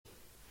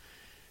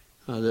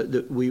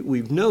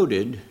We've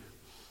noted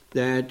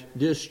that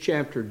this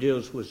chapter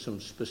deals with some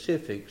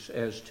specifics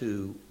as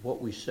to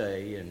what we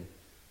say and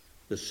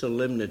the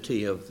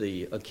solemnity of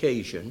the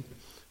occasion,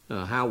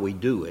 how we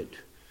do it.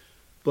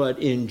 But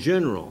in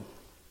general,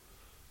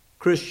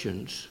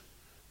 Christians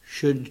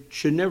should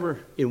never,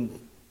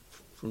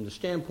 from the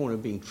standpoint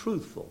of being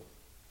truthful,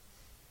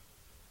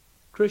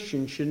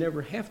 Christians should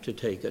never have to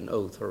take an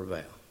oath or a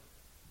vow.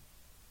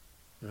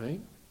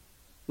 Right?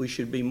 We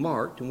should be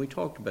marked, and we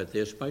talked about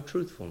this, by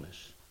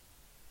truthfulness,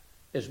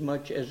 as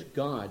much as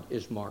God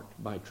is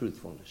marked by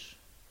truthfulness.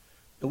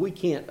 And we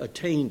can't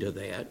attain to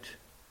that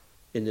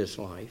in this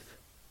life,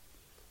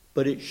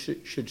 but it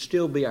should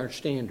still be our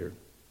standard,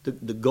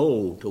 the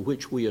goal to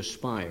which we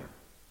aspire,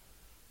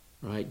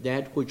 right?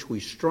 That which we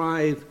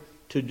strive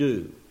to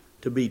do,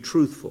 to be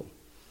truthful.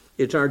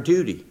 It's our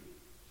duty.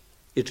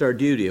 It's our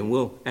duty, and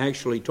we'll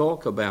actually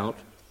talk about,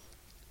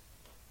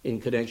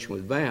 in connection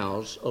with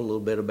vows, a little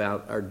bit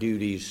about our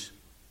duties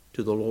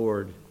to the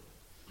Lord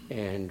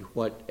and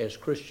what, as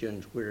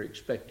Christians, we're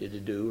expected to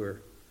do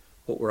or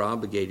what we're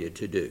obligated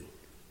to do.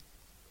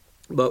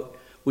 But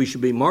we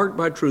should be marked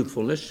by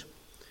truthfulness.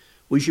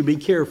 We should be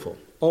careful,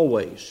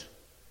 always.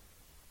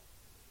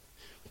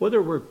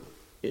 Whether we're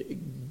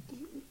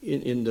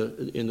in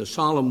the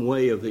solemn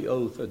way of the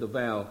oath or the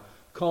vow,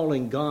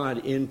 calling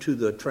God into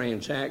the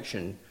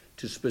transaction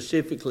to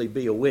specifically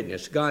be a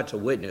witness. God's a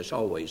witness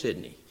always,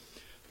 isn't he?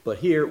 But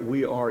here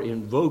we are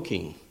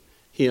invoking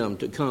him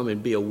to come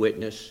and be a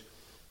witness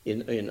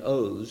in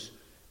oaths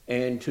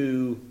and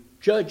to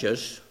judge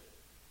us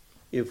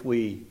if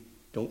we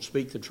don't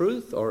speak the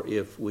truth or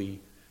if we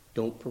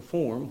don't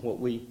perform what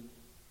we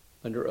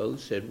under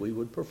oath said we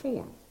would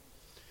perform.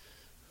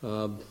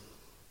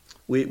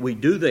 We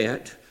do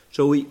that,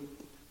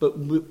 but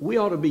we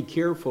ought to be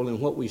careful in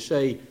what we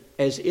say,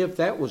 as if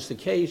that was the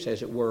case,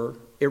 as it were,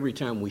 every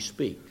time we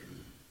speak.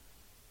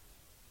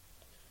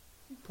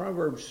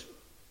 Proverbs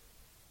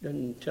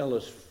doesn't tell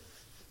us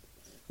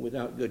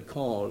without good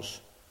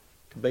cause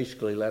to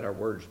basically let our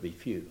words be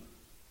few.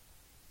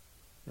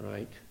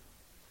 Right?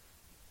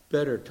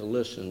 Better to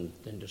listen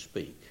than to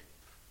speak,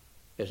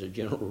 as a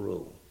general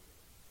rule.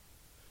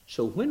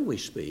 So when we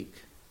speak,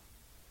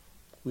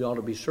 we ought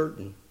to be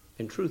certain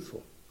and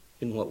truthful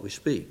in what we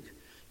speak.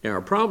 Now,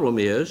 our problem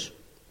is,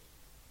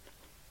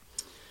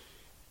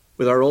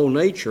 with our old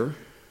nature,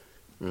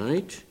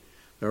 right?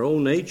 Our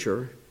old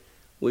nature,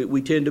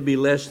 we tend to be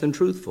less than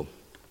truthful.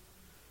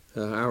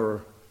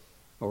 Our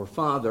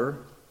father,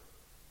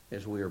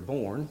 as we are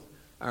born,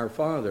 our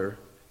father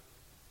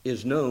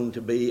is known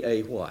to be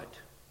a what?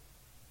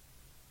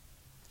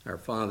 Our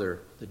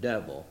father, the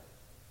devil,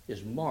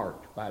 is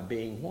marked by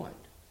being what?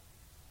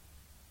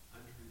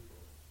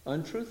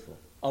 Untruthful.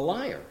 A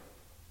liar.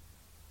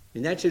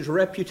 And that's his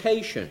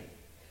reputation.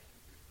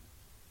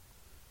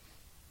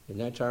 And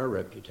that's our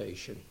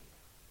reputation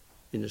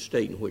in the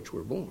state in which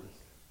we're born.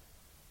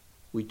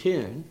 We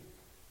tend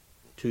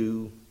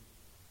to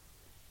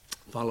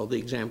follow the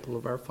example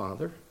of our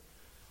Father,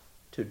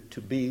 to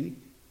be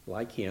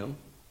like him,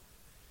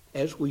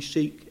 as we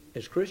seek,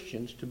 as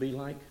Christians, to be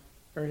like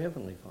our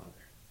Heavenly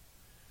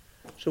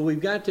Father. So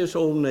we've got this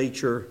old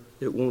nature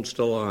that wants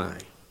to lie.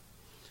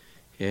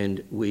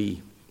 And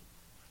we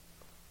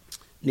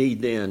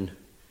need then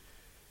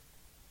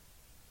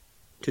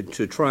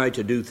to try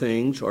to do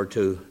things, or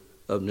to,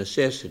 of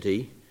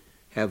necessity,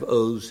 have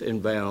oaths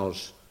and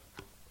vows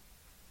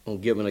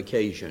on given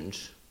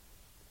occasions,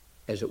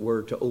 as it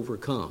were, to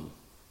overcome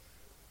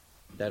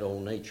that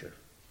old nature.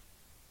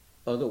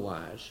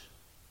 Otherwise,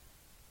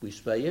 we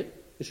say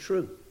it, it's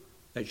true.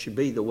 That should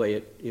be the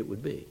way it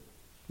would be.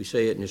 We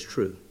say it and it's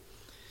true.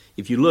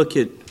 If you look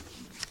at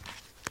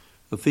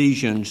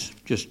Ephesians,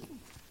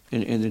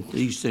 and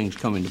these things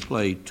come into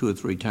play 2 or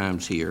 3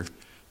 times here,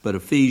 but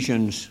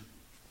Ephesians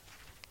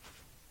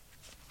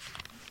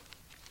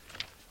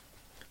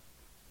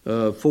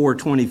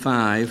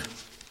 4:25.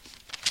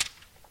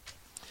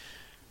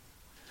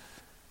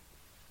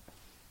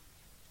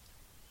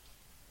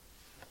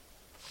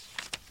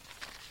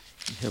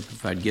 Help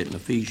if I'd get in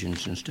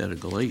Ephesians instead of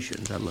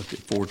Galatians. I looked at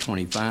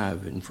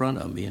 4:25 in front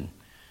of me, and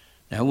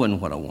that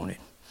wasn't what I wanted.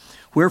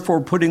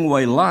 Wherefore, putting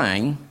away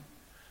lying,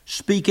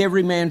 speak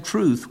every man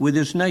truth with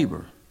his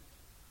neighbor,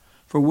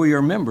 for we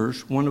are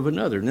members one of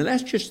another. Now,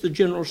 that's just the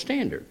general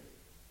standard.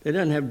 It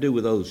doesn't have to do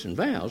with oaths and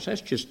vows.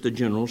 That's just the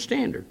general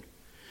standard.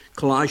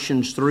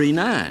 Colossians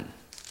 3:9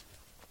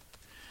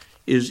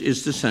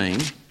 is the same,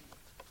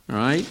 all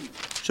right?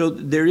 So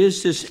there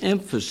is this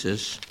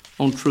emphasis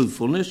on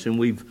truthfulness, and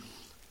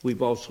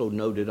we've also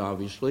noted,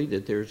 obviously,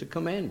 that there's a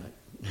commandment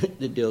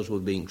that deals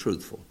with being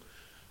truthful.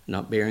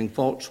 Not bearing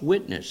false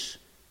witness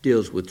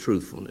deals with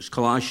truthfulness.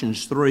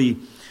 Colossians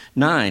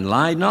 3:9,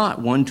 lie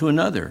not one to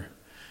another,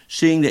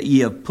 seeing that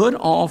ye have put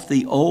off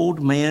the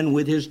old man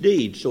with his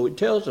deeds. So it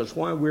tells us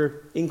why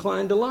we're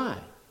inclined to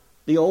lie,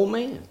 the old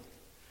man.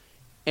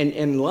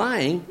 And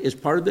lying is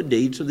part of the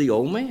deeds of the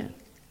old man.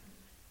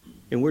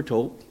 And we're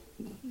told,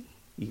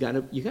 you got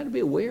to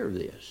be aware of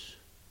this.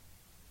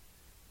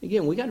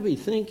 Again, we got to be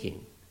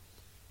thinking.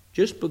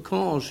 Just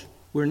because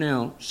we're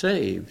now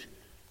saved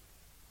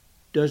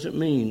doesn't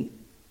mean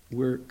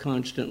we're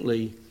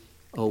constantly,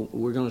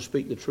 we're going to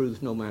speak the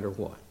truth no matter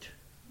what.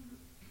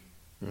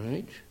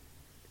 Right?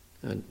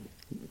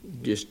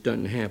 Just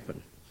doesn't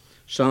happen.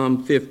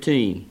 Psalm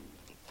 15,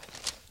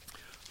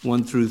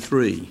 1 through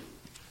 3.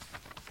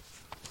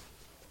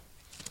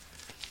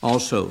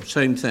 Also,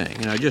 same thing.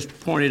 And I just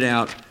pointed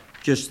out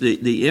just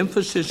the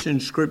emphasis in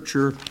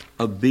Scripture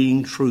of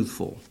being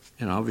truthful.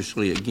 And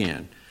obviously,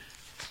 again,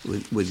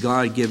 with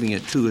God giving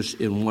it to us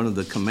in one of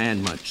the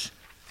commandments,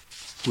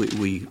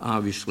 we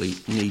obviously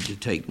need to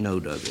take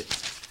note of it.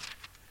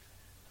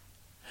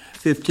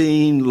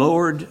 15,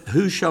 Lord,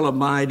 who shall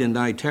abide in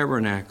thy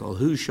tabernacle?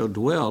 Who shall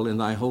dwell in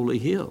thy holy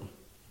hill?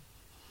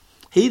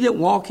 He that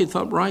walketh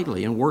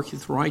uprightly and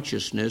worketh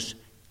righteousness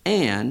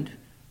and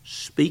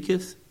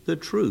speaketh the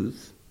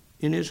truth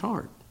in his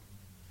heart.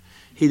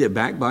 He that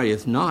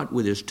backbiteth not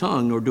with his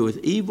tongue, nor doeth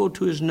evil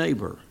to his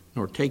neighbor,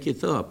 nor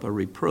taketh up a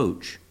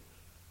reproach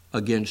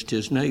against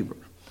his neighbor.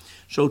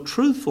 So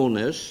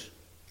truthfulness,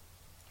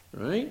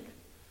 right?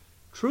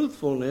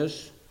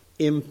 Truthfulness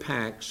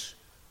impacts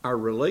our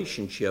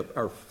relationship,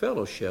 our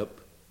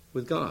fellowship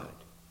with God.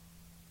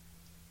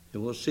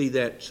 And we'll see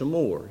that some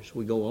more as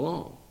we go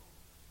along.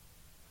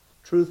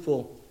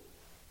 Truthful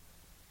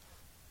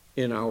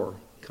in our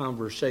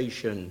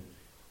conversation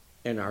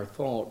and our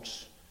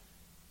thoughts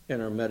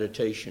and our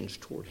meditations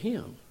toward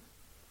Him.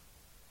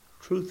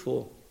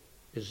 Truthful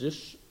is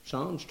this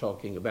Psalm's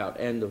talking about,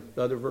 and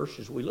the other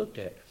verses we looked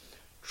at.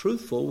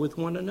 Truthful with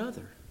one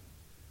another.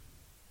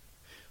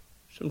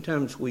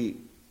 Sometimes we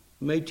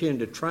may tend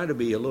to try to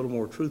be a little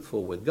more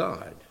truthful with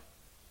God.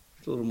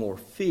 There's a little more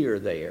fear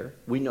there.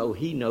 We know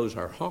He knows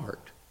our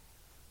heart.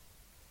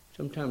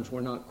 Sometimes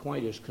we're not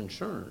quite as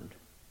concerned,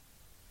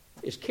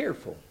 as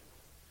careful,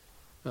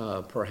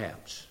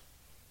 perhaps.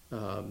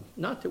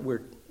 Not that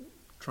we're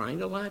trying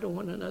to lie to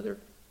one another.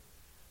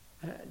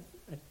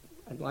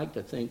 I'd like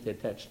to think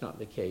that that's not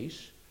the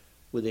case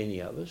with any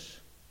of us.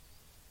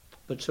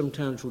 But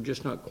sometimes we're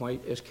just not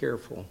quite as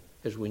careful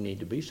as we need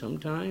to be.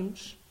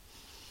 Sometimes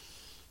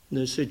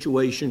the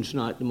situation's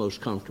not the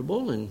most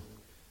comfortable, and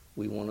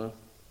we want to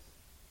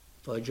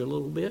fudge a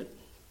little bit.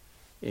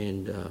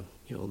 And,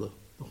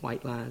 the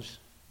white lies,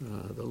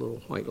 the little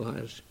white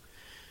lies.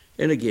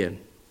 And again,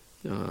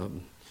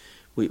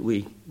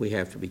 we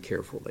have to be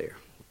careful there.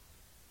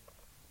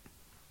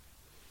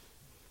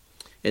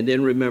 And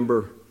then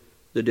remember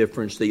the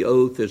difference. The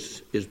oath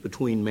is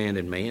between man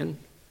and man,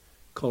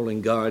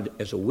 calling God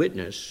as a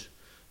witness.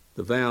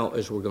 The vow,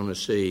 as we're going to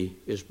see,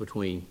 is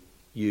between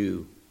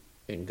you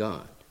and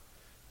God.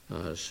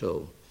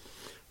 So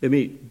let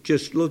me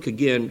just look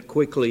again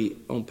quickly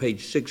on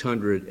page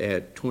 600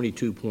 at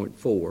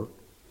 22.4.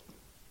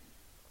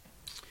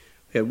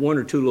 We have one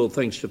or two little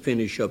things to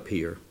finish up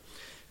here.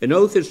 An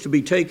oath is to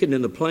be taken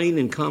in the plain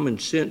and common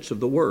sense of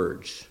the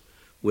words,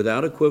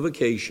 without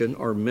equivocation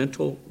or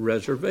mental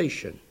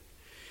reservation.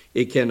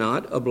 It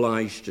cannot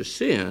oblige to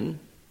sin,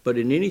 but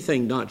in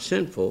anything not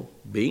sinful,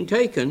 being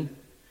taken,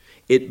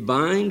 it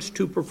binds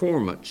to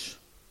performance,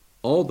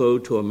 although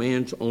to a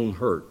man's own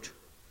hurt.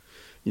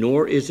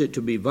 Nor is it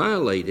to be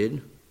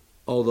violated,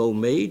 although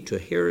made to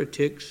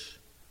heretics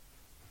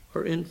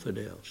or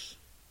infidels.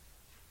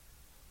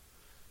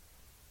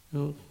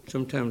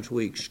 Sometimes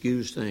we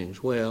excuse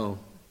things. Well,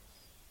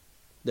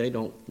 they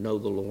don't know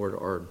the Lord,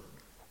 or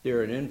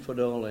they're an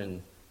infidel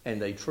and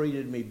they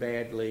treated me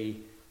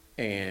badly,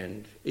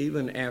 and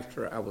even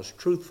after I was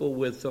truthful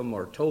with them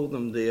or told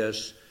them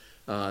this,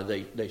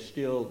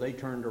 they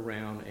turned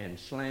around and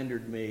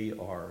slandered me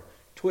or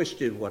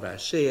twisted what I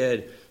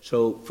said.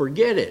 So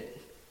forget it.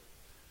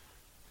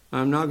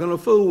 I'm not going to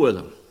fool with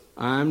them.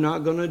 I'm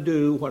not going to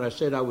do what I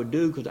said I would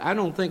do because I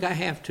don't think I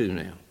have to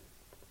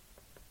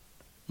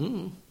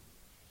now.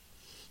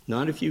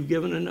 Not if you've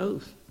given an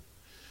oath.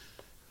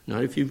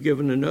 Not if you've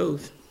given an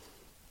oath.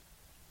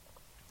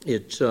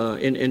 It's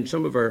in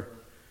some of our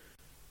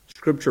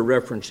scripture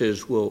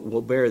references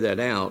will bear that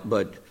out,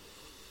 but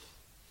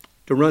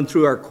to run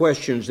through our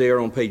questions there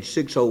on page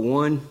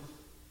 601,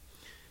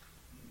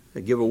 I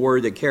give a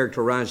word that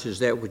characterizes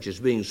that which is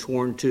being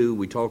sworn to.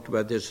 We talked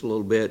about this a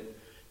little bit.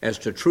 As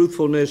to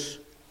truthfulness,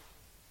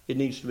 it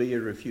needs to be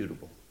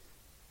irrefutable.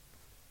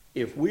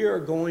 If we are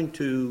going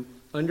to,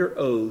 under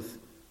oath,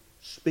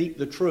 speak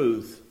the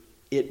truth,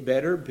 it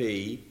better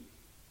be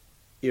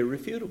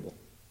irrefutable.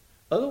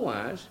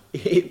 Otherwise,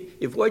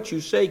 if what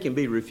you say can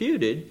be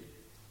refuted,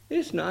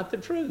 it's not the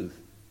truth.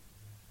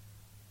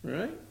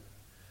 Right?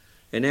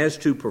 And as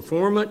to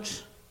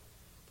performance,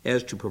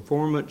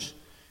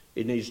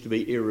 it needs to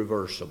be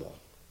irreversible.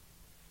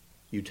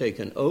 You take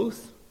an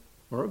oath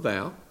or a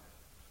vow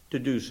to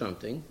do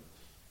something,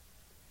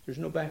 there's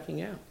no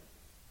backing out.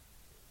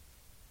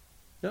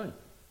 None.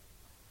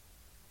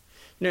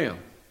 Now,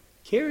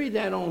 carry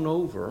that on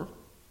over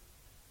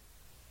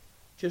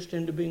just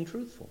into being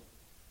truthful.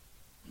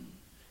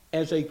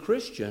 As a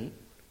Christian,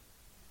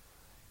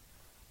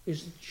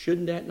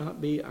 shouldn't that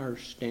not be our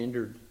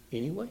standard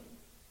anyway?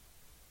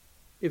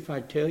 If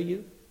I tell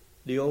you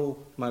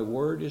my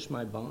word is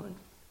my bond,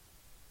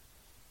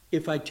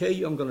 If I tell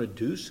you I'm going to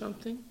do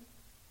something,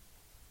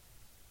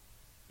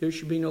 there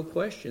should be no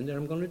question that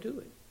I'm going to do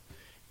it.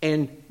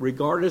 And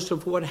regardless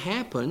of what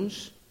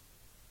happens,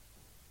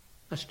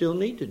 I still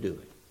need to do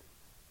it.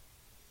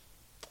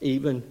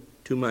 Even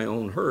to my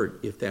own hurt,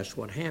 if that's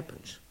what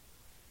happens.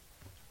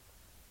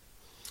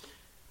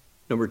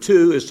 Number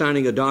 2 is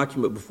signing a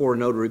document before a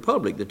notary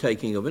public, the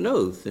taking of an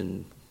oath.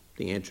 And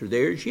the answer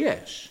there is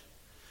yes.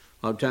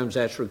 A lot of times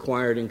that's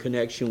required in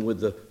connection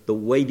with the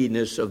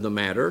weightiness of the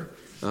matter.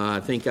 I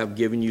think I've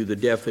given you the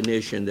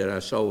definition that I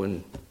saw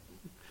and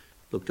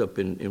looked up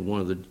in one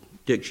of the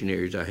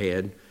dictionaries I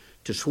had.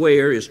 To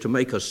swear is to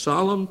make a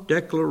solemn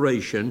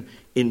declaration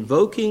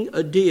invoking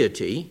a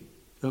deity.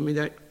 I mean,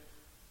 that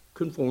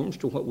conforms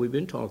to what we've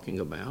been talking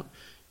about.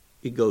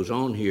 It goes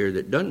on here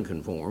that doesn't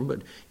conform,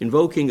 but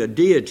invoking a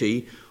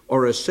deity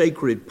or a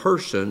sacred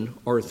person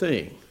or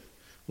thing.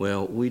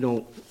 Well, we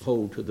don't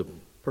hold to the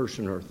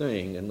person or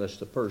thing unless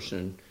the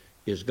person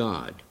is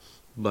God.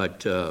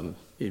 But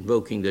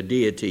invoking the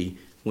deity,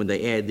 when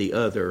they add the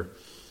other,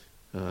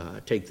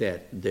 take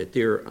that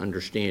their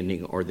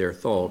understanding or their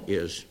thought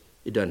is,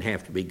 it doesn't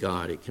have to be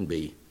God. It can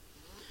be,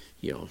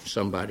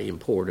 somebody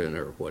important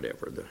or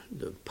whatever,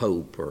 the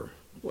Pope or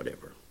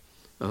whatever,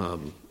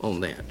 on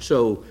that.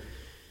 So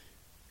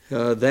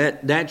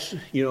that's,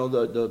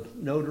 the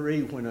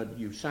notary, when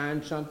you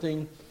sign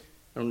something,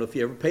 I don't know if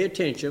you ever pay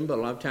attention, but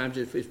a lot of times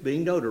if it's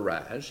being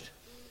notarized,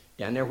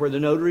 down there where the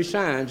notary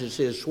signs, it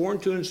says, sworn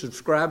to and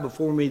subscribed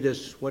before me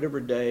this whatever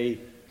day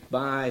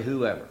by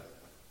whoever.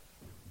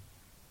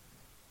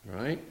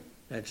 All right?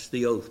 That's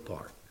the oath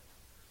part.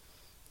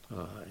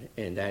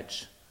 And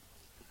that's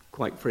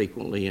quite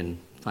frequently in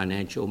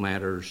financial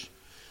matters.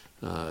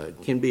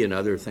 Can be in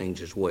other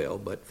things as well,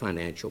 but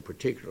financial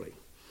particularly.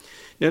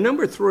 Now,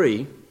 number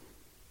 3,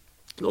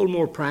 a little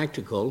more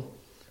practical,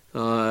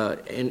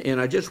 and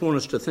I just want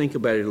us to think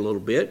about it a little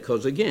bit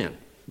because, again,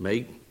 it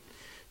may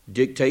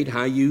dictate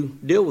how you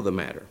deal with the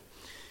matter.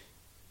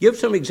 Give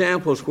some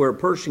examples where a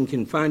person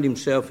can find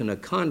himself in a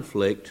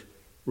conflict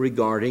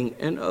regarding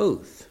an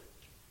oath.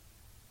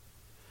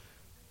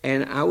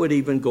 And I would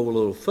even go a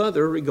little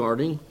further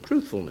regarding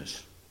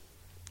truthfulness.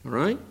 All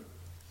right?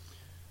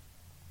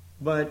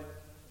 But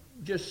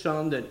just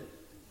some that I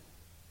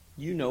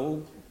don't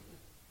know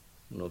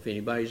if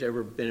anybody's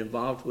ever been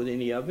involved with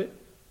any of it.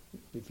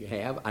 If you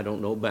have, I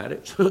don't know about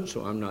it,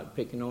 so I'm not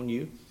picking on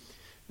you.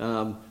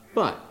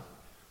 But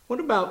what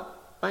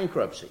about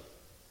bankruptcy?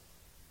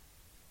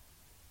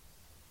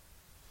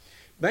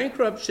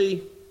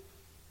 Bankruptcy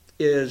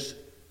is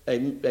a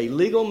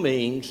legal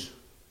means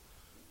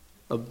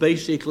of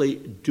basically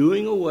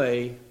doing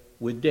away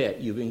with debt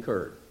you've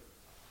incurred.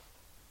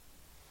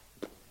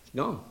 It's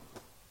gone.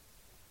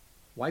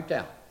 Wiped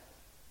out.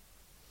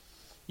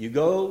 You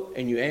go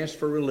and you ask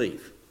for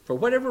relief. For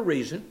whatever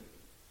reason,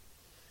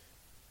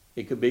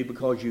 it could be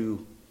because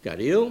you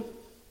got ill, it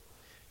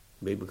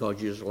could be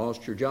because you just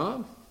lost your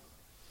job,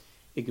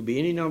 it could be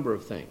any number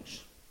of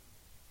things.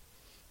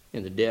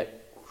 And the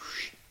debt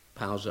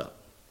piles up.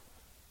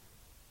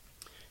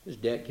 This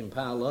debt can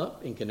pile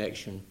up in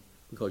connection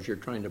because you're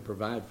trying to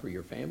provide for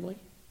your family.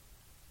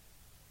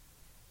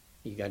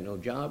 You got no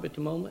job at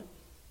the moment.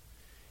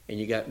 And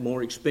you got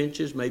more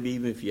expenses. Maybe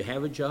even if you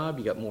have a job,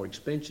 you got more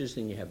expenses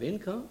than you have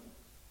income.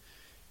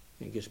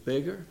 And it gets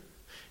bigger.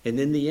 And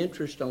then the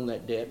interest on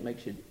that debt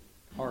makes it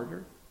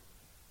harder.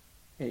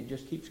 And it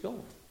just keeps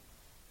going.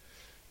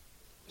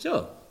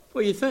 So,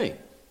 what do you think?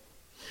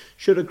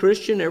 Should a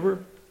Christian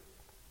ever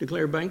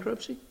declare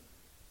bankruptcy?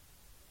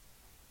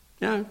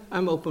 Now,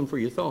 I'm open for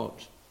your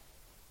thoughts.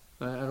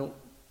 I don't,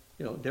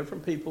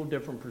 different people,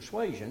 different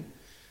persuasion.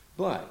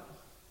 But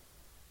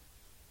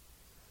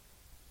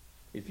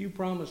if you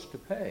promise to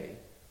pay,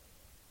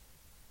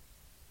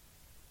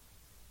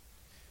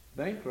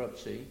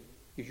 bankruptcy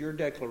is your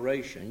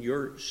declaration.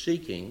 You're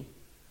seeking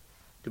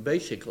to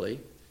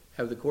basically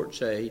have the court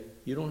say,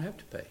 you don't have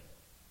to pay.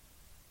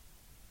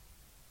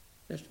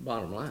 That's the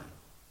bottom line.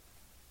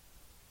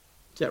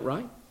 Is that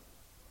right?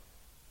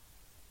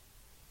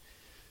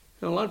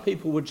 Now, a lot of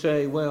people would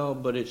say, well,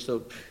 but it's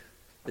the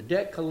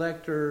debt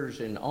collectors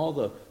and all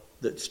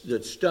the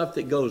stuff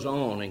that goes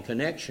on in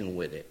connection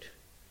with it.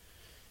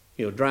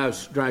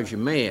 Drives you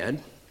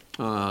mad,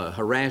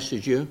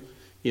 harasses you.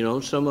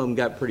 Some of them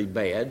got pretty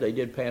bad. They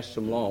did pass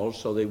some laws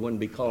so they wouldn't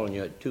be calling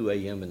you at 2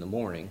 a.m. in the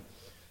morning,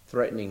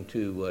 threatening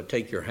to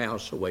take your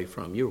house away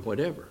from you or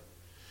whatever.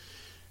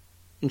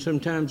 And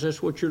sometimes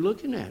that's what you're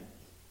looking at,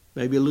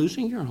 maybe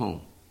losing your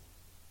home.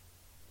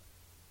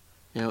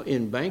 Now,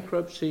 in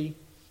bankruptcy,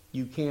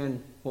 you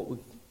can, what we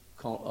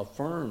call,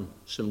 affirm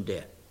some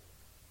debt.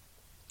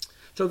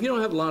 So if you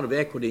don't have a lot of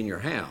equity in your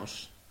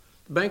house,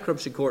 the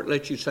bankruptcy court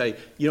lets you say,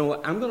 you know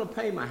what, I'm going to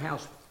pay my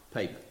house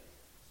payment.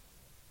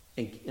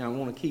 And I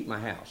want to keep my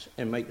house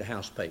and make the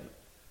house payment.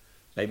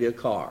 Maybe a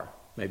car,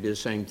 maybe the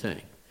same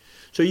thing.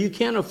 So you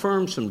can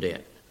affirm some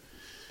debt,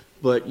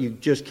 but you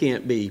just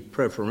can't be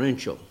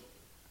preferential.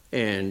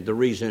 And the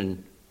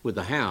reason with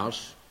the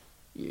house,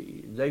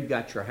 they've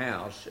got your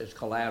house as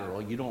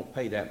collateral. You don't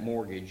pay that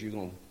mortgage, you're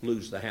going to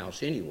lose the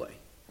house anyway.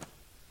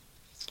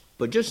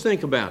 But just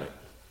think about it.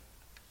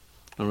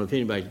 I don't know if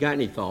anybody's got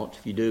any thoughts.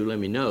 If you do, let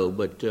me know.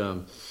 But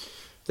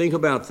think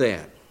about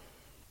that.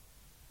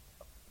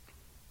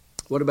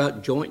 What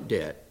about joint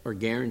debt or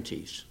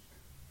guarantees?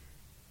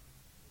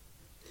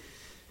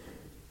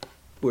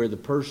 Where the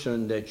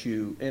person that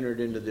you entered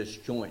into this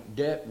joint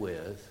debt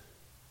with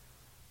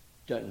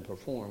doesn't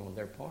perform on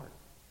their part.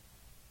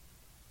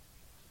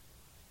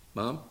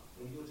 Mom?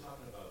 When you were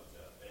talking about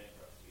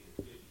bankruptcy,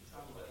 did you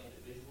talk about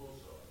individuals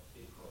or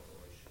big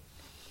corporations?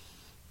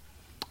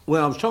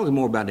 Well, I was talking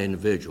more about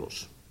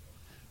individuals,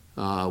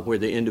 where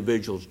the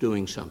individual's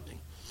doing something.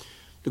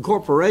 The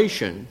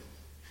corporation,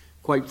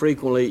 quite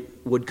frequently,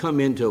 would come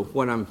into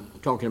what I'm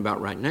talking about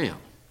right now.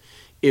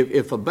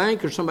 If a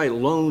bank or somebody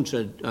loans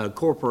a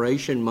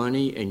corporation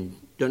money and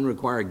doesn't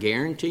require a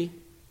guarantee,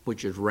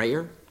 which is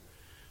rare,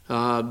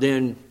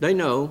 then they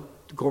know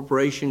the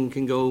corporation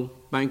can go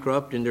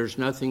bankrupt and there's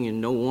nothing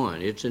and no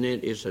one. It's an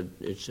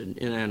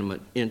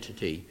inanimate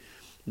entity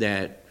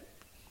that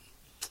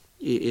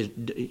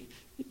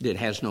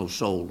has no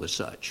soul as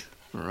such.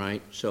 All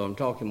right, so I'm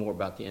talking more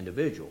about the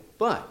individual.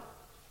 But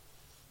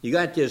you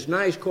got this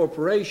nice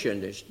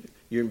corporation.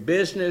 You're in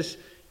business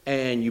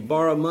and you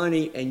borrow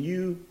money and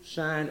you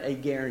sign a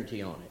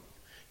guarantee on it.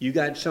 You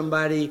got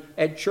somebody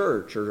at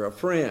church or a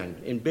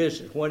friend in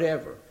business,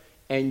 whatever,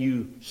 and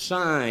you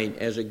sign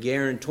as a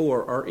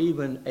guarantor or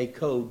even a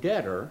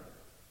co-debtor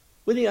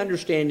with the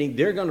understanding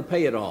they're going to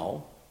pay it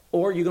all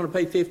or you're going to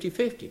pay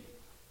 50-50.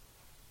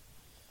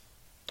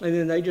 And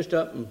then they just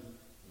up and,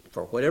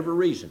 for whatever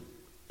reason,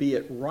 be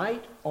it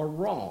right or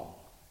wrong,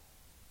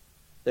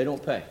 they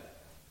don't pay.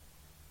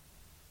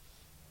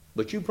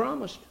 But you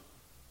promised.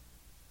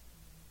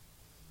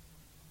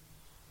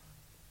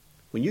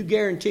 When you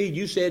guaranteed,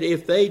 you said,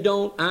 if they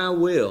don't, I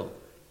will.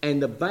 And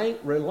the bank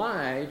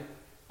relied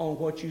on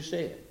what you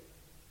said.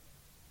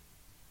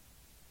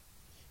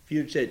 If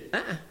you'd said,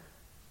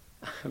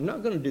 I'm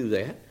not going to do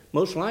that,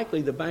 most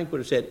likely the bank would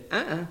have said,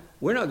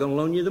 we're not going to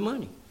loan you the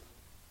money.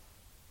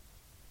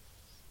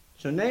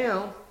 So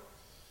now,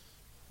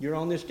 you're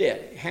on this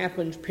debt. It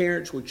happens,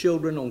 parents with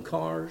children on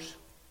cars.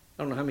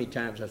 I don't know how many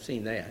times I've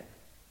seen that.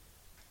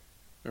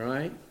 All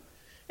right?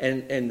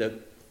 And the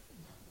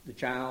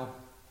child,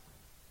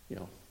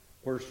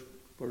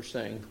 worst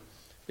thing,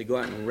 they go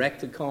out and wreck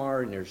the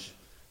car and there's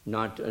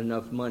not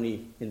enough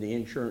money in the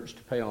insurance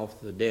to pay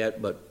off the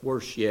debt, but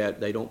worse yet,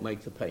 they don't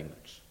make the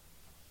payments.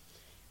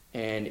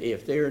 And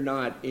if they're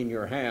not in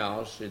your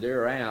house or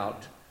they're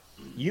out,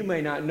 you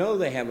may not know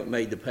they haven't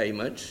made the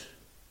payments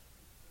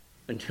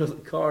until the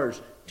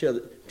car's,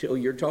 till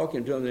you're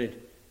talking to them. And,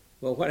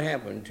 well, what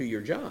happened to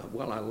your job?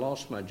 Well, I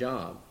lost my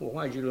job. Well,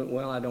 why'd you?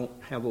 Well, I don't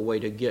have a way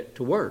to get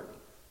to work.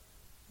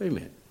 Wait a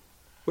minute.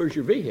 Where's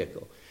your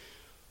vehicle?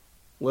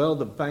 Well,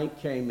 the bank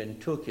came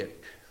and took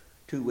it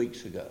 2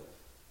 weeks ago.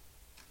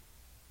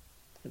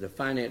 The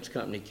finance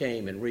company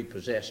came and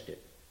repossessed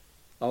it.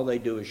 All they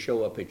do is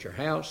show up at your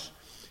house,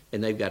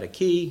 and they've got a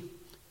key,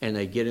 and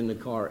they get in the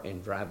car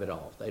and drive it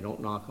off. They don't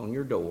knock on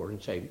your door and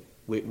say,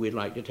 we'd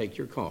like to take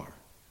your car.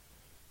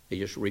 They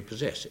just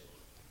repossess it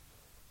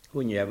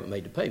when you haven't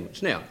made the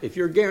payments. Now, if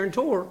you're a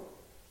guarantor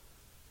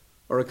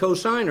or a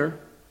co-signer,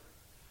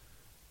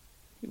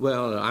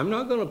 well, I'm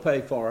not going to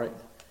pay for it.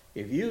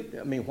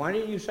 Why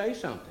didn't you say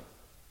something?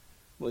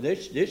 Well,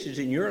 this is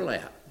in your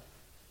lap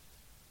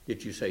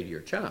that you say to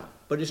your child.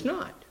 But it's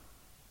not.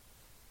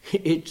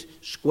 It's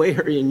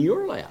square in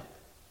your lap.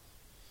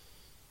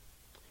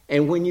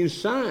 And when you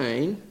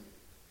sign,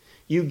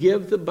 you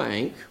give the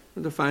bank,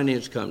 the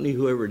finance company,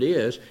 whoever it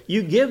is,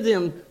 you give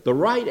them the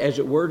right, as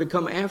it were, to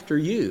come after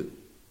you.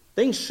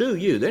 They can sue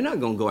you. They're not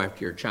going to go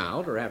after your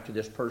child or after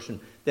this person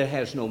that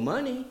has no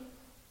money.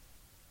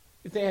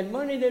 If they had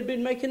money, they'd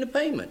been making the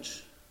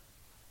payments.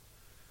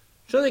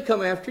 So they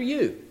come after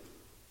you.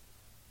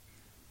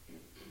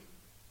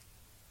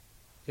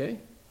 Okay?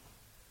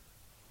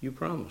 You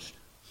promised.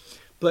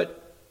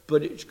 But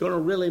it's going to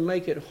really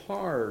make it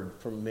hard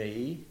for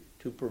me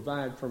to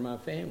provide for my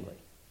family.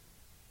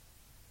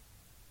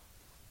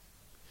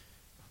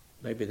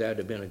 Maybe that would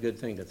have been a good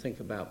thing to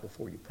think about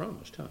before you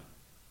promised, huh?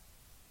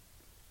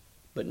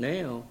 But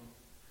now,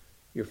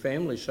 your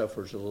family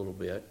suffers a little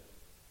bit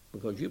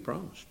because you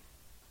promised.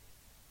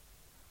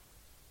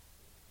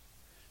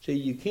 See,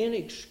 you can't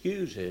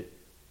excuse it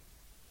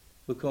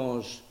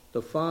because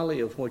the folly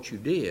of what you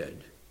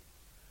did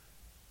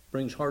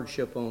brings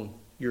hardship on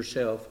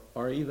yourself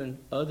or even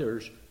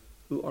others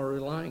who are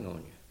relying on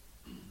you.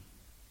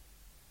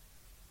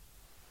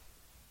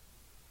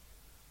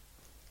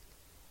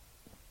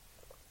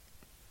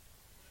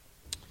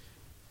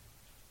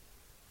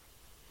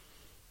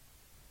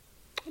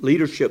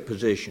 Leadership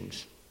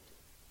positions.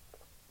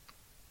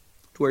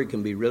 It's where it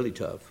can be really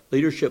tough.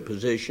 Leadership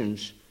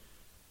positions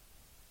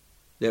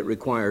that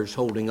requires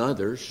holding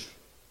others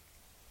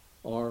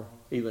or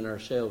even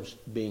ourselves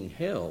being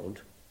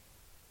held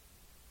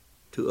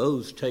to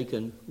oaths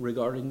taken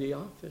regarding the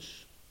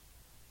office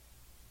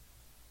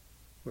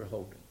we're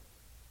holding.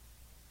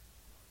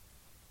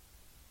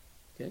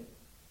 Okay?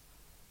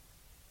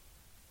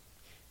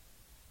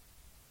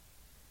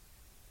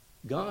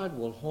 God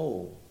will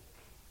hold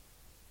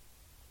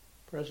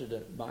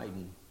President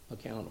Biden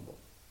accountable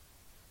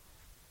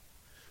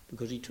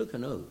because he took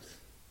an oath.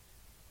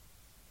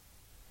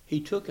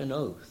 He took an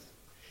oath.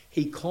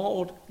 He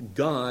called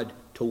God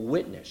to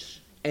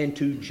witness and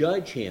to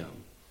judge him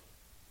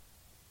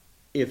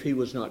if he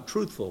was not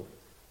truthful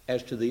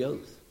as to the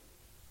oath.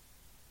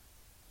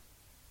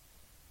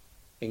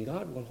 And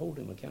God will hold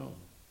him accountable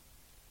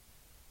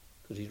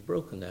because he's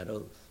broken that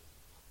oath.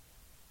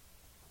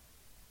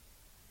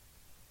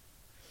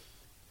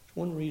 It's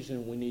one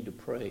reason we need to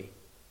pray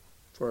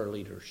for our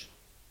leaders.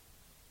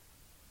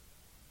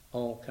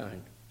 All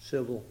kind.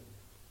 Civil,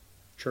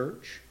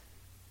 church,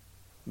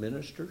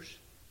 ministers.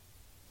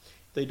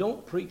 They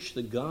don't preach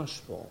the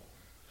gospel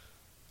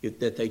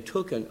that they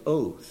took an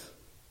oath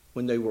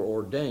when they were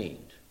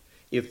ordained.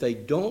 If they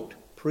don't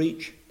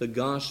preach the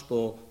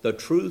gospel, the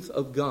truth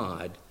of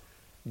God,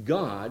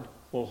 God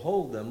will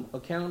hold them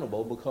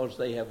accountable because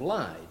they have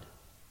lied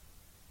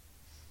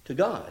to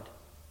God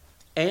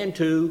and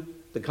to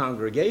the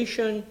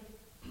congregation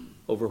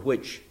over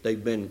which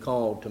they've been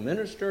called to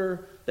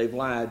minister. They've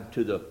lied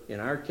to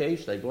in our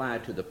case, they've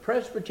lied to the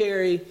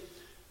presbytery,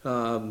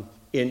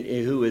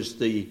 who is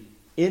the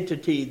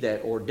entity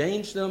that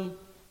ordains them.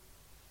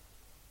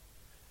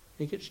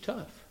 It gets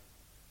tough.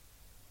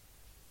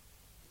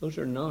 Those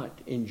are not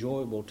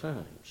enjoyable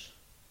times.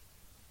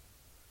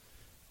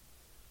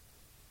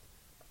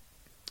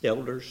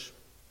 Elders,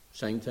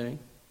 same thing.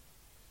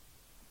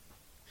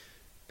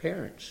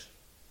 Parents,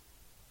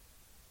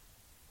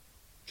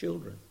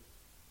 children.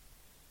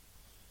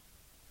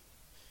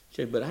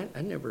 Say, but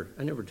I never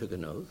took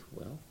an oath.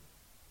 Well,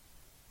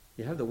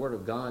 you have the Word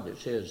of God that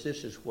says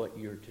this is what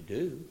you're to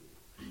do.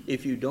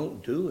 If you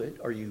don't do it,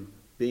 are you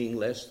being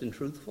less than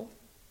truthful?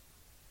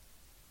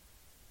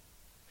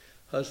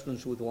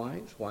 Husbands with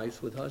wives,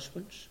 wives with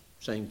husbands,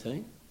 same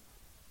thing.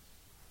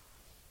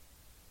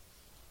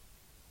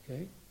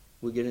 Okay?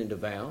 We get into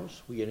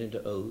vows, we get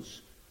into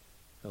oaths,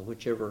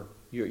 whichever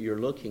you're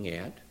looking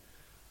at.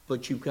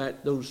 But you've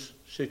got those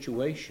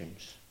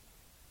situations.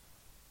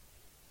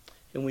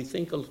 And we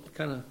think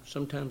kind of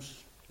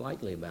sometimes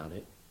lightly about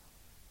it.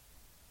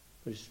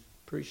 But it's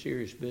pretty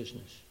serious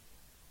business.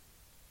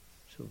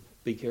 So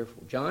be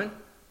careful. John?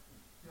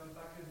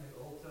 Back in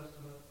the Old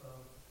Testament,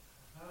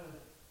 how did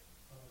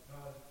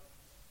God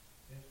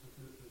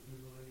institute the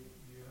Jubilee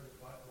year?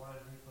 Why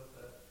did he put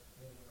that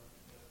in the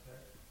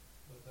text?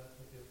 Was that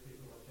to give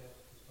people a chance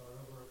to start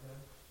over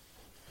again?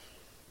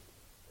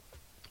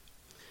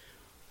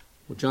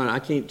 Well, John, I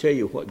can't tell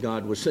you what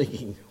God was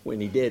thinking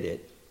when he did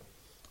it.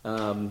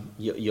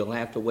 You'll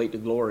have to wait to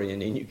glory,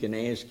 and then you can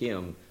ask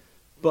him.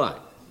 But,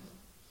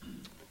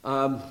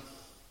 God,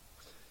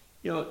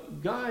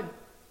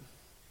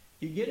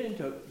 you get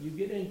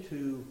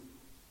into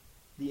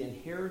the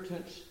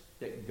inheritance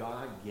that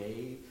God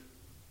gave,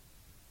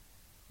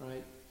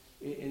 right?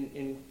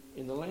 In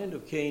the land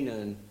of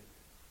Canaan,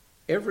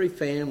 every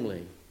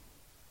family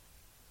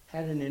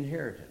had an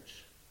inheritance.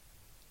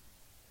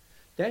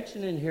 That's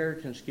an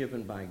inheritance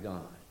given by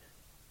God,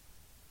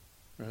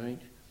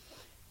 right?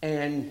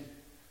 And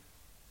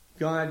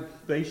God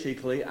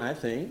basically, I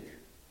think,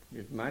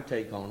 is my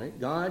take on it,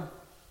 God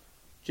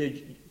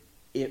said,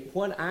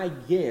 what I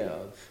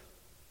give,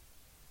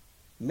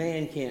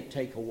 man can't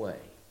take away.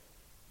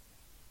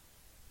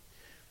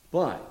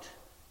 But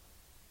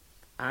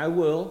I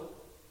will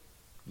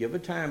give a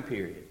time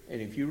period.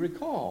 And if you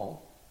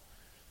recall,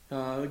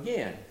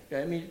 again,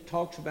 it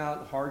talks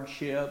about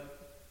hardship.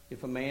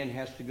 If a man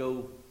has to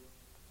go,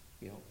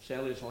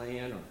 sell his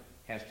land or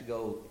has to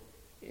go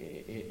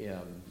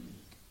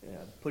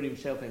put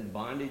himself in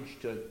bondage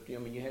to,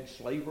 you had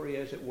slavery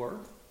as it were.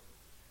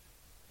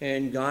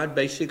 And God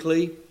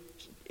basically,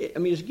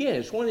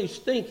 it's one of these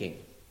thinking.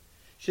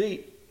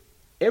 See,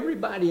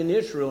 everybody in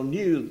Israel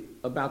knew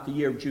about the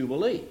year of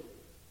Jubilee.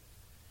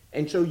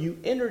 And so you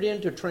entered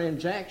into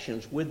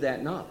transactions with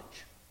that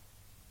knowledge.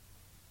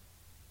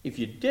 If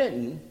you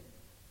didn't,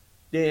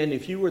 then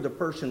if you were the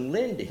person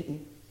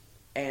lending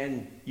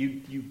and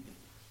you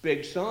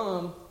big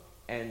sum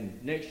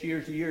and next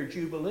year's the year of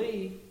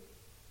Jubilee,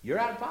 you're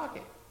out of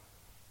pocket.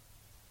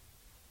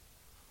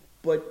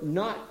 But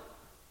not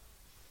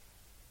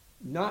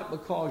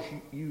because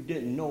you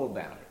didn't know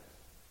about it,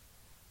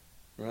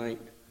 right?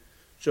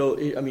 So,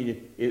 it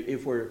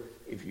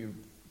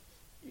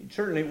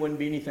certainly wouldn't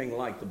be anything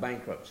like the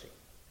bankruptcy.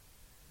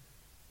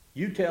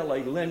 You tell a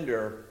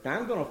lender, now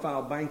I'm going to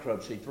file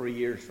bankruptcy 3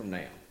 years from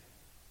now.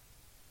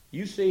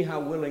 You see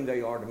how willing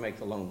they are to make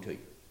the loan to you.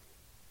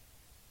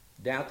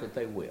 Doubt that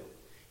they will.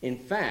 In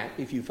fact,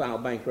 if you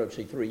filed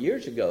bankruptcy 3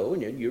 years ago,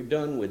 and you're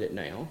done with it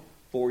now,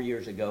 4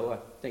 years ago, I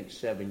think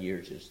 7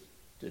 years is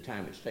the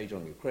time it stays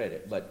on your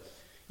credit, but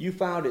you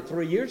filed it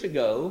 3 years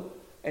ago,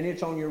 and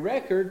it's on your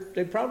record,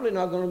 they're probably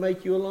not going to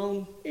make you a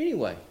loan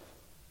anyway.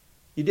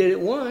 You did it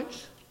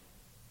once,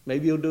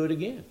 maybe you'll do it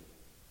again.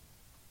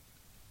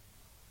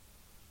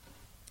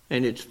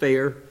 And it's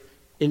fair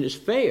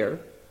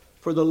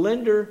for the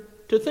lender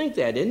to think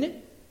that, isn't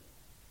it?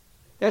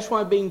 That's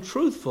why being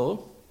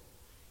truthful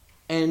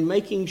and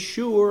making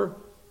sure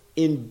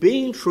in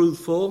being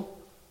truthful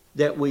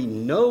that we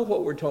know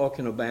what we're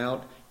talking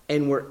about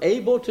and we're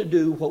able to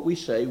do what we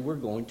say we're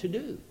going to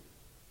do.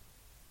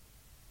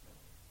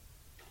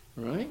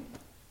 All right?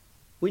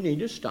 We need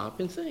to stop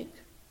and think.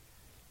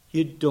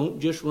 You don't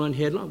just run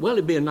headlong. Well,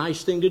 it'd be a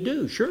nice thing to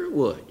do. Sure it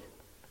would.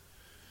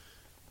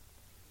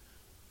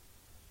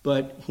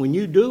 But when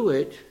you do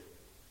it,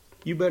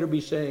 you better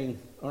be saying,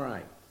 all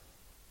right,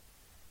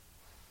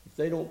 if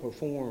they don't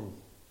perform,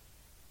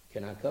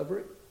 can I cover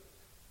it?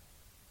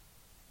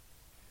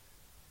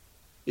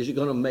 Is it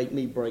going to make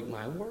me break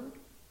my word?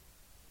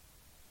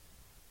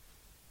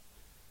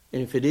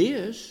 And if it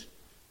is,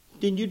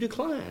 then you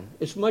decline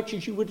as much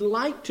as you would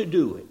like to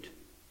do it.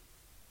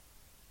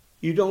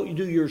 You don't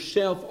do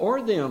yourself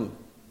or them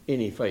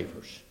any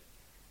favors.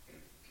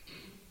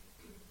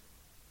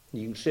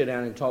 You can sit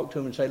down and talk to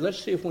them and say,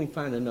 let's see if we can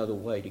find another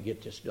way to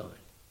get this done.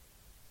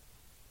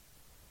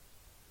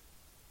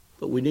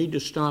 But we need to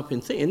stop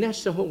and think. And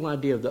that's the whole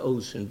idea of the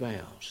oaths and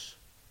vows.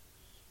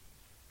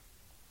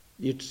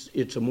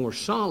 It's a more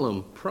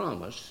solemn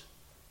promise.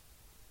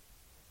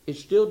 It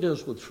still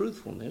deals with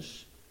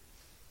truthfulness.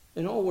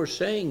 And all we're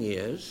saying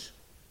is,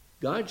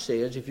 God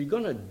says, if you're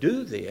going to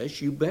do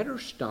this, you better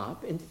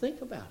stop and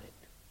think about it.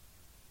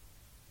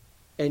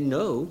 And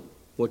know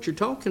what you're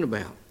talking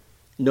about.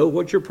 Know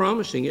what you're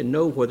promising and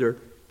know whether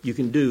you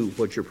can do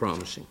what you're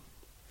promising.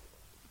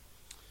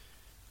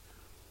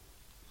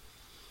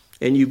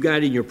 And you've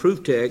got in your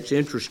proof text,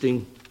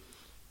 interesting,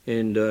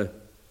 and if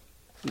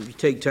you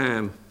take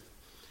time,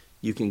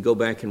 you can go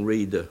back and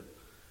read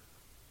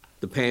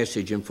the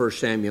passage in 1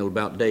 Samuel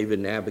about David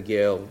and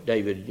Abigail.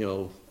 David,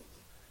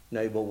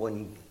 Nabal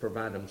wouldn't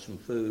provide him some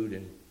food,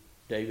 and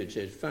David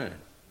says, fine,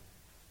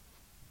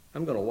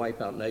 I'm going to wipe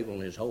out Nabal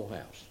and his whole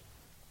house.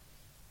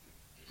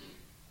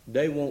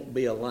 There won't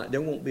be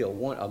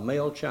a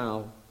male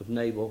child of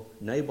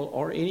Nabal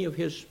or any of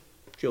his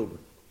children,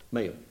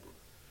 male.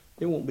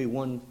 There won't be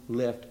one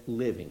left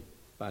living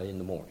by in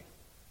the morning.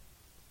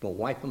 Going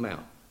to wipe them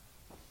out.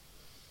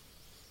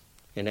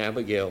 And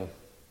Abigail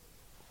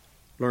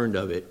learned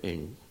of it,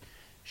 and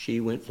she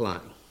went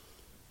flying.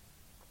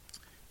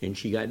 And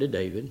she got to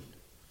David,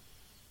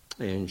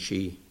 and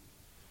she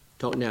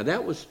talked. Now,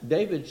 that was,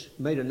 David's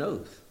made an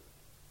oath.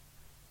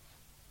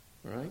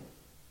 Right?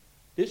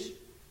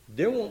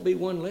 There won't be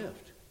one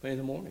left by in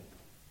the morning.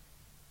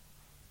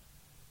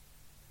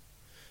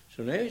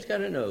 So now he's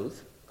got an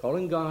oath,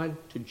 calling God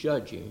to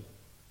judge him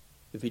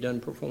if he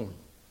doesn't perform.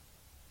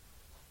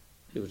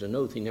 It was an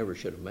oath he never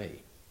should have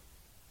made.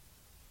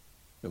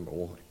 Number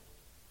one.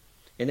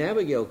 And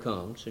Abigail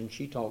comes and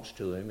she talks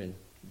to him, and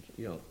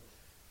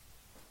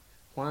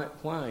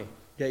why,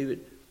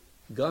 David,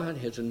 God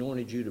has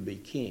anointed you to be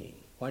king.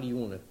 Why do you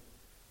want to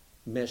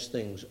mess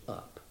things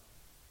up?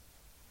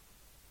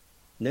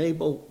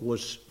 Nabal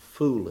was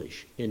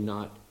foolish in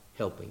not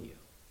helping you.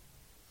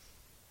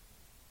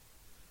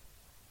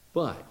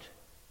 But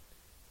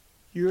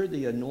you're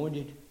the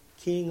anointed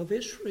king of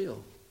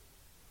Israel.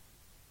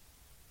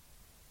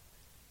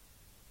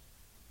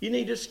 You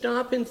need to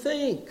stop and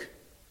think.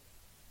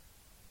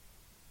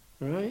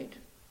 Right?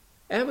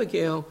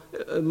 Abigail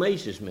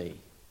amazes me.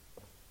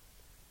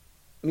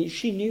 I mean,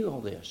 she knew all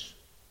this.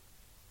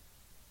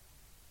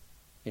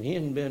 And he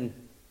hadn't been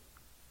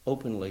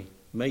openly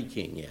made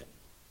king yet.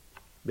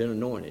 Been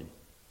anointed.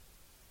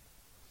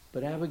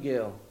 But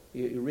Abigail,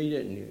 you read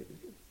it, and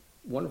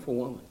wonderful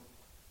woman.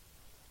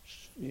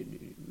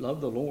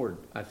 Loved the Lord,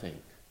 I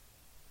think.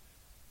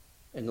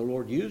 And the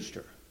Lord used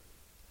her.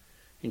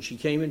 And she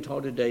came and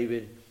talked to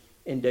David,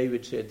 and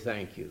David said,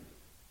 thank you,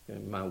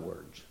 in my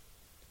words.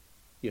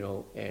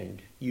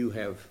 And you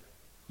have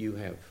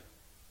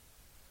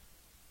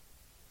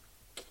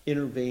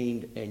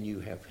intervened, and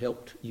you have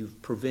helped,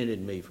 you've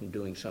prevented me from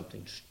doing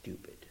something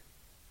stupid.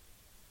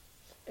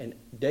 And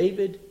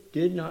David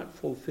did not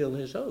fulfill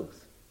his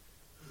oath.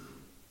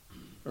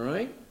 All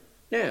right?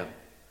 Now,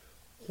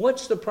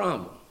 what's the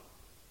problem?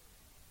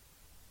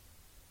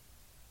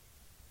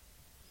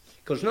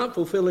 Because not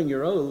fulfilling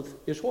your oath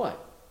is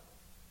what?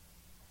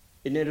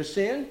 Isn't it a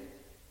sin?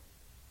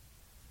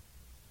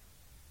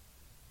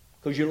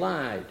 Because you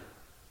lied.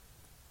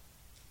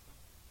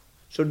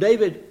 So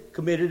David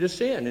committed a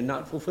sin in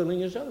not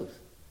fulfilling his oath.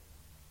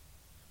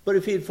 But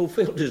if he had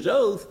fulfilled his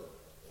oath,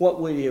 what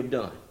would he have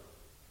done?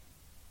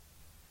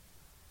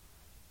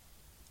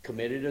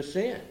 Committed a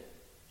sin.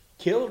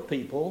 Killed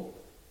people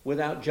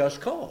without just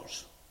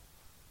cause.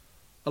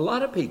 A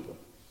lot of people.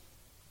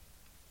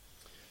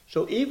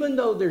 So even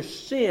though there's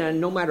sin,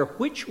 no matter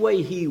which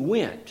way he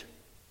went,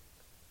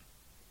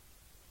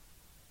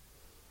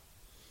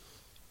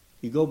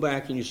 you go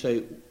back and you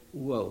say,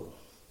 whoa,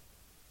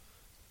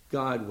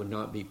 God would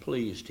not be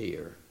pleased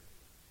here.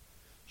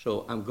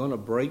 So I'm going to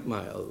break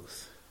my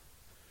oath.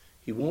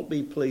 He won't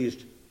be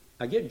pleased.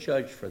 I get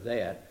judged for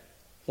that.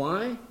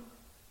 Why?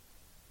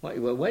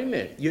 Well, wait a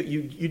minute.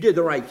 You did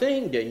the right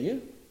thing, didn't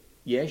you?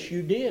 Yes,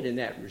 you did in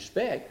that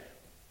respect.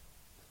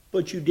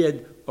 But you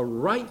did a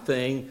right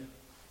thing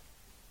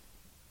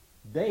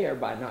there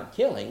by not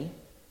killing,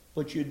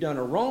 but you'd done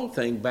a wrong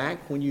thing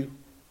back when you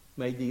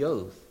made the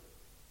oath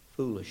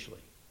foolishly.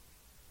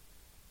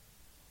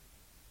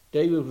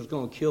 David was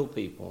going to kill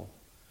people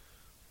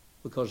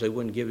because they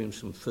wouldn't give him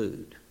some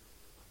food.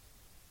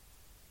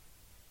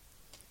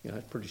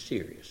 That's pretty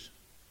serious.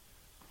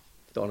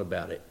 Thought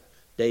about it.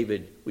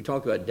 David, we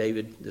talked about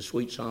David, the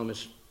sweet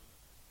psalmist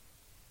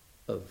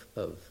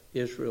of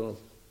Israel,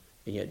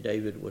 and yet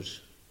David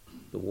was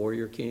the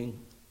warrior king,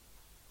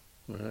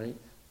 right?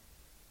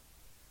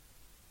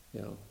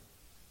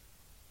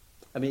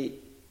 I mean,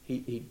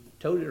 he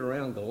toted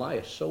around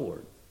Goliath's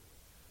sword.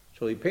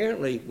 So he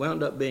apparently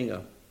wound up being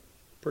a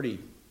pretty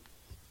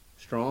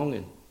strong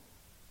and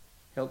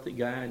healthy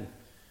guy.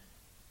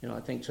 And, I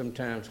think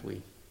sometimes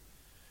we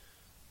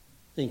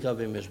think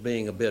of him as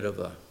being a bit of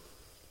a,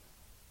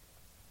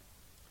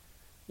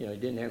 he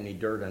didn't have any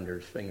dirt under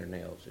his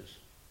fingernails, as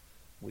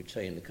we'd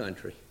say in the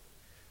country.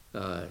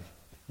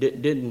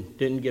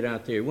 Didn't get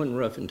out there. He wasn't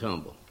rough and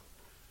tumble.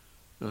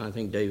 I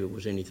think David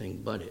was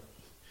anything but it.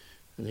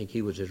 I think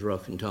he was as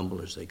rough and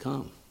tumble as they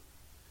come,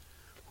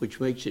 which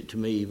makes it to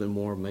me even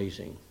more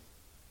amazing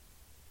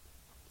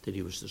that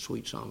he was the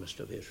sweet psalmist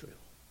of Israel.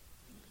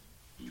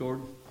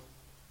 Jordan?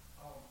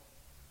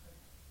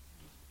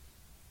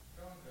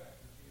 Going back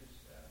to the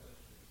established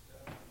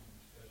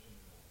discussion,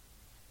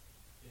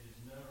 it is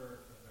never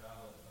a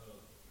valid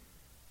oath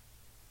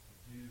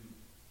to do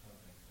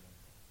something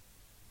simple.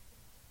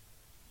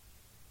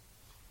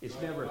 It's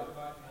never...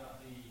 God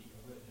cannot be a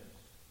witness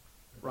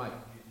for right.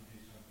 you to do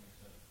something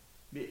simple.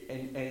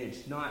 And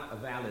it's not a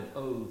valid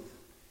oath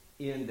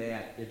in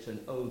that it's an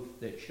oath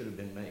that should have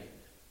been made.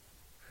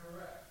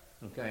 Correct.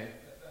 Okay?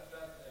 That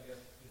I guess,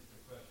 is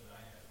the question I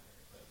have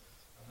here. But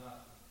I'm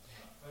not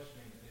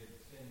questioning that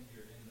David sinned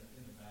here in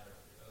the matter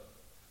of the oath.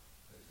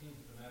 But it seems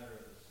the matter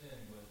of the sin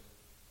was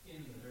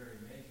in the very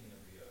making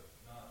of the oath,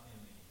 not in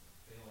the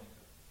failing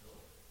to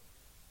fulfill it.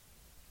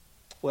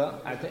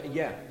 Well, I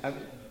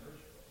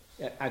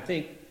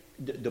think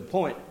the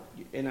point,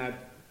 and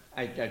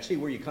I see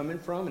where you're coming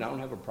from, and I don't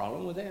have a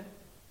problem with that.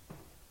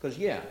 Because,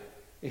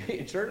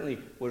 it certainly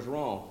was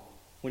wrong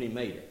when he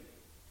made it.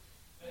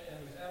 And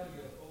it was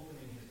Abigail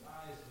opening his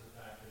eyes to the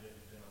fact that it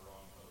had been a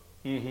wrong oath.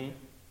 Mm-hmm.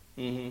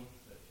 Mm-hmm.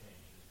 That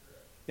change is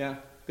correct. Yeah,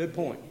 good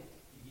point.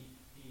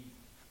 He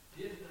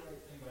did the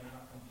right thing by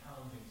not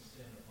compounding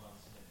sin upon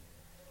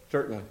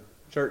sin.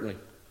 Certainly.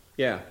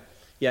 Yeah,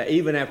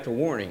 even after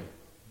warning,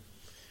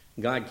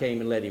 God came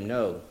and let him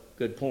know.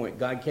 Good point.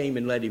 God came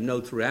and let him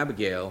know through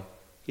Abigail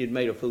he had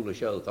made a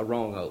foolish oath, a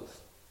wrong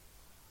oath.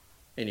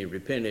 And he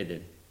repented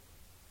and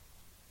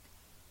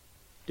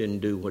didn't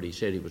do what he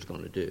said he was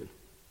going to do.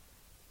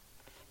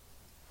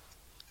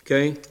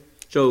 Okay?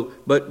 So,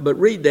 but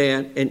read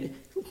that, and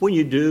when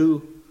you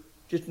do,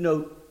 just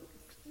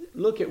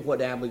look at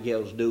what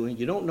Abigail's doing.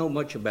 You don't know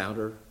much about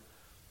her,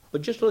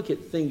 but just look at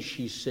things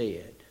she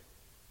said.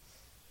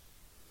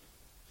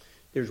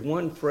 There's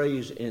one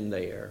phrase in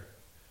there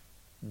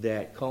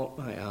that caught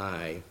my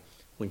eye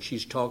when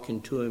she's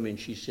talking to him, and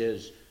she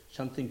says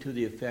something to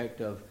the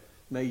effect of,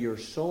 "May your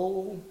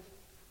soul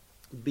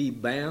be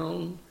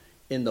bound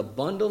in the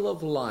bundle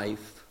of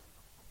life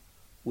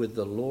with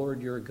the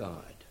Lord your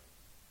God."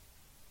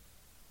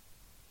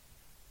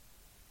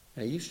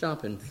 Now you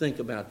stop and think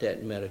about that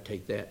and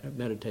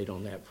meditate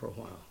on that for a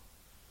while.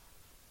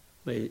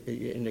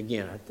 And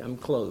again, I'm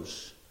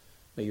close.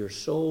 May your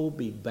soul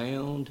be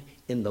bound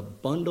in the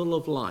bundle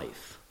of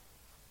life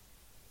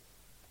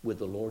with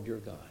the Lord your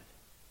God.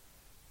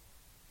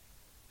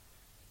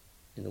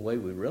 And the way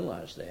we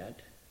realize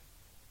that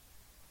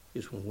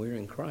is when we're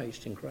in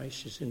Christ and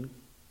Christ is in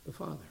the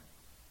Father.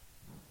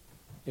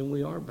 And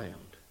we are bound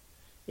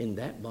in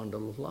that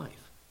bundle of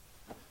life.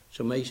 It's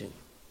amazing.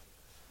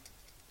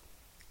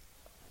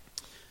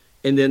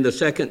 And then the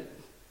second,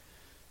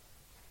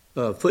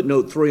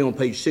 footnote 3 on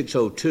page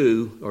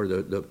 602, or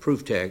the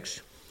proof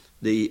text,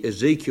 the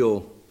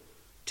Ezekiel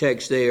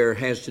text there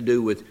has to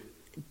do with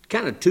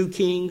kind of two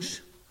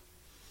kings.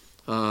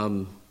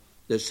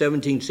 The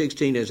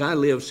 17:16, "As I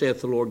live,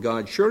 saith the Lord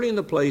God, surely in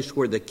the place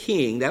where the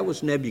king," that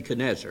was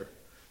Nebuchadnezzar,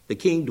 "the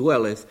king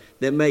dwelleth,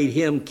 that made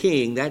him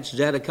king," that's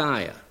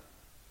Zedekiah.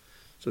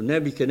 So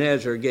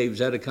Nebuchadnezzar gave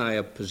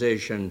Zedekiah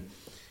possession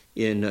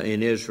in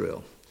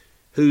Israel,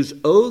 "whose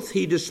oath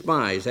he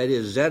despised," that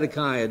is,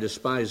 Zedekiah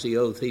despised the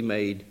oath he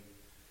made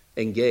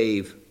and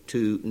gave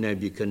to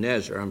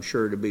Nebuchadnezzar, I'm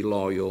sure to be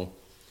loyal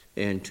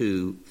and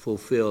to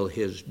fulfill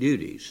his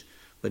duties.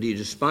 "But he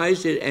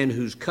despised it, and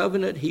whose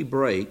covenant he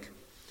brake,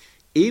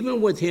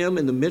 even with him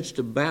in the midst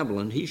of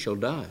Babylon, he shall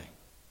die."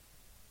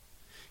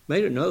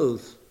 Made an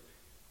oath.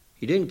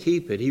 He didn't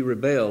keep it. He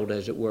rebelled,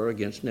 as it were,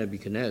 against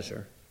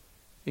Nebuchadnezzar.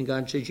 And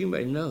God says, you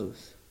made an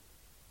oath,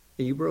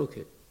 and you broke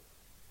it.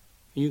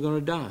 And you're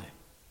going to die.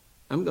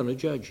 I'm going to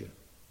judge you.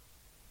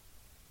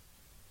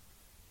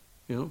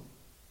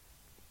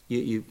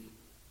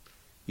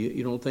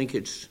 You don't think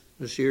it's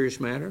a serious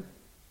matter?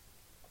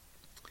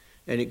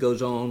 And it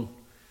goes on,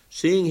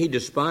 "Seeing he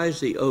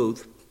despised the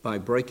oath by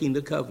breaking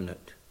the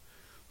covenant,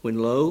 when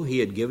lo, he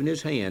had given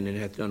his hand and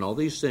hath done all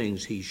these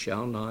things, he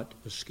shall not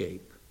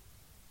escape."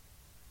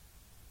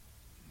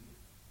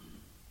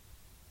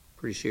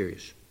 Pretty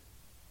serious.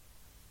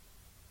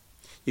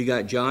 You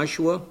got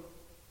Joshua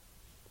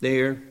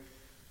there,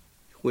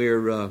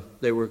 where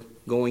they were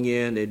going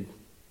in. They'd,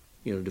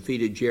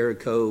 defeated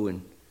Jericho,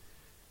 and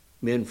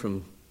men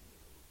from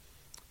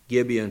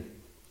Gibeon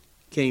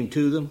came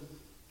to them.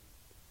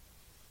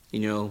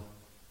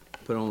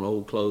 Put on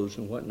old clothes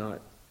and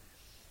whatnot.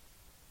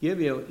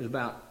 Gibeon is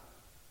about,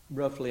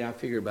 roughly, I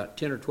figure, about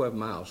 10 or 12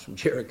 miles from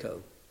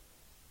Jericho.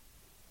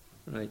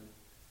 Right?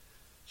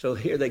 So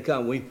here they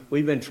come.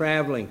 We've been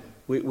traveling.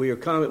 We are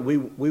coming.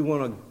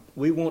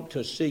 We want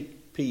to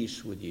seek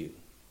peace with you.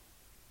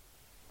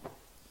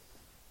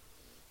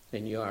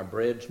 And our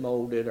bread's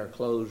molded, our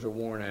clothes are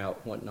worn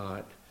out,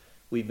 whatnot.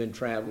 We've been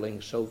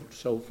traveling so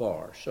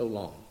far, so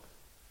long.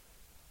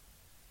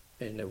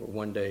 And they were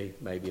one day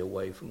maybe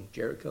away from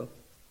Jericho.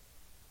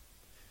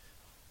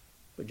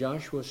 But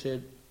Joshua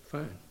said,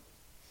 fine.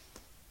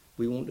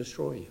 We won't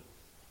destroy you.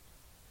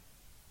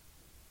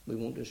 We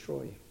won't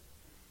destroy you.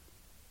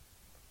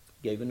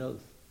 Gave an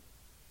oath.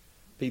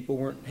 People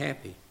weren't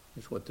happy,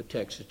 is what the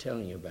text is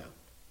telling you about.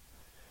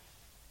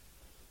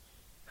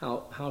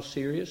 How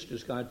serious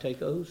does God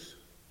take oaths?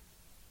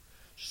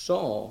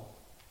 Saul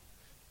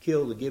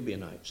killed the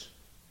Gibeonites.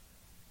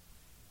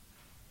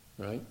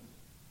 Right?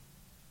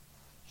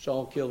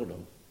 Saul killed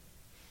them.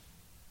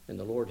 And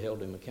the Lord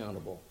held him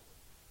accountable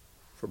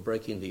for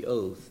breaking the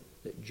oath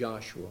that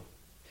Joshua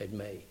had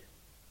made.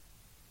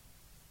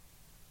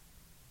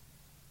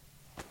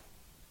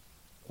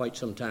 Quite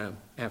some time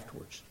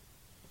afterwards.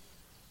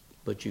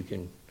 But you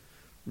can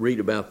read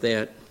about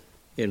that,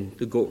 and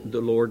the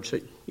Lord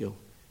said,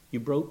 you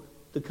broke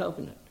the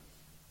covenant.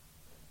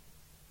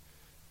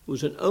 It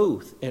was an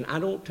oath, and I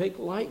don't take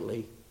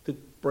lightly the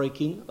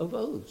breaking of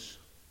oaths.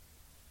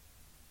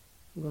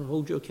 I'm going to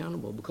hold you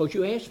accountable because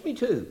you asked me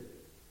to.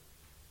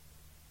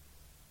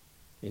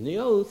 In the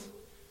oath,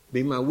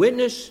 be my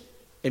witness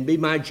and be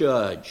my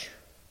judge.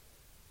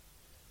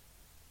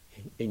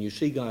 And you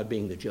see God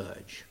being the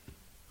judge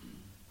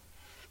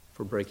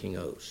for breaking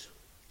oaths.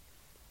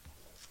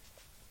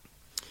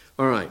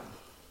 All right.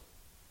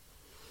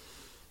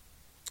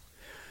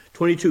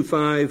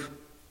 22:5,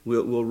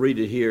 we'll read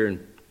it here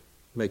and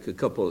make a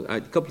couple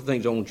of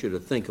things I want you to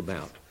think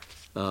about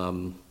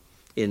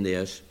in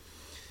this.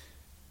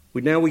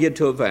 Now we get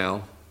to a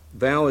vow.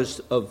 Vow is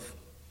of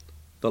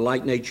the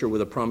like nature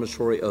with a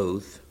promissory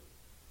oath,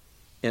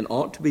 and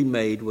ought to be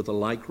made with a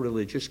like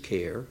religious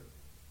care,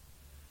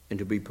 and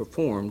to be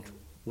performed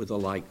with a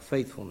like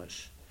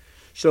faithfulness.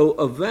 So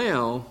a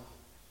vow,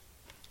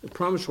 a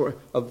promissory,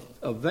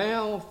 a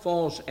vow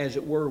falls, as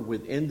it were,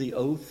 within the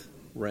oath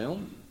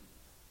realm.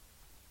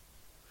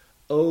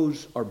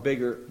 Oaths are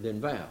bigger than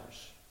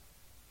vows.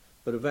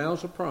 But a vow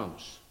is a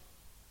promise.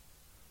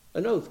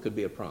 An oath could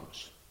be a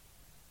promise.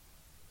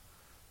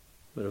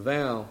 But a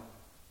vow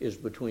is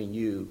between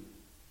you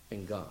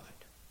and God.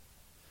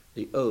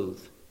 The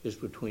oath is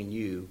between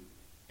you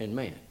and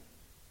man.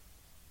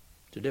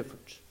 It's a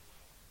difference.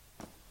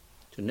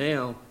 So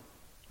now,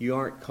 you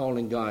aren't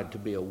calling God to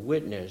be a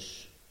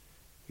witness.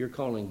 You're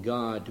calling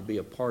God to be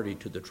a party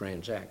to the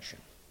transaction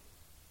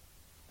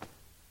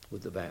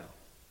with the vow.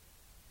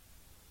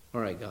 All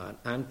right, God,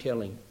 I'm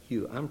telling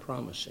you, I'm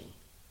promising.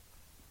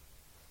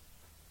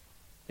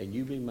 And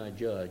you be my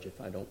judge if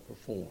I don't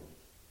perform.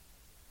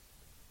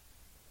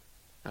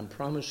 I'm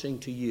promising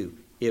to you,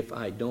 if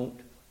I don't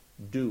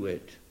do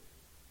it,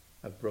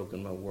 I've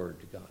broken my word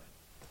to God.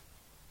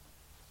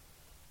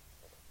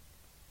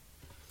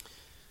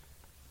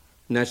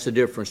 And that's the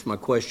difference. My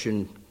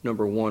question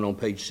number 1 on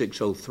page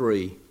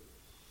 603,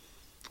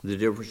 the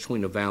difference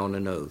between a vow and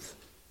an oath.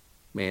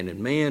 Man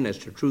and man, as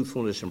to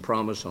truthfulness and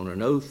promise on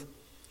an oath,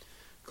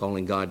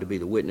 calling God to be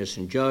the witness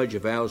and judge. A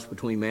vow is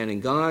between man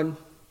and God.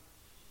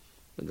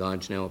 But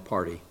God's now a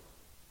party.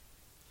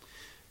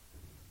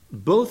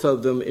 Both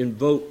of them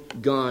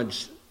invoke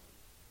God's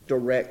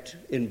direct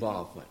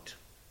involvement.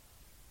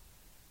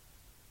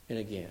 And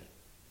again,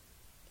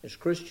 as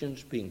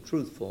Christians, being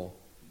truthful,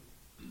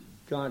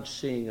 God's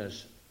seeing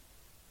us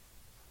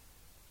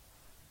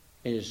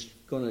and is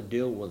going to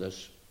deal with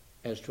us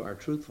as to our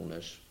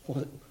truthfulness,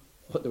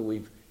 whether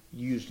we've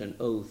used an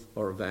oath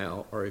or a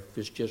vow or if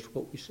it's just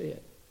what we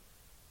said.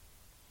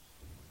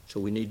 So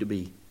we need to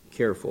be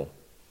careful.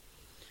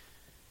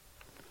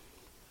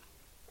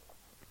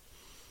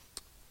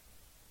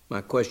 My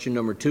question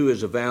number 2,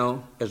 is a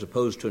vow, as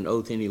opposed to an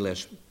oath, any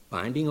less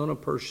binding on a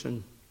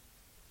person?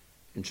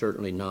 And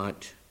certainly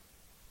not.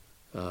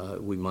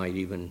 We might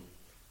even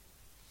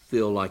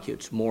feel like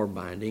it's more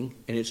binding,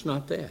 and it's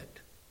not that.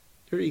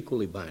 They're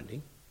equally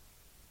binding.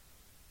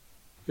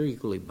 They're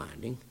equally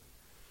binding.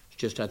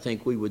 It's just I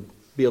think we would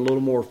be a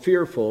little more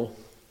fearful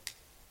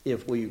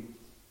if we're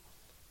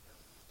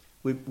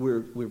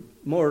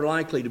more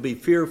likely to be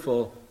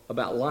fearful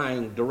about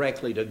lying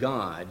directly to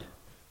God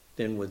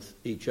than with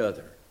each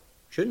other.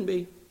 Shouldn't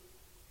be,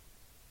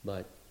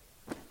 but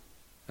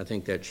I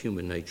think that's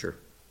human nature.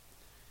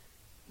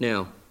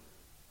 Now,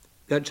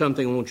 got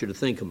something I want you to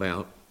think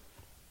about.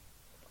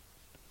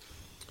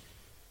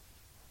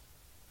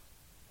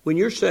 When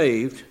you're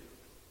saved,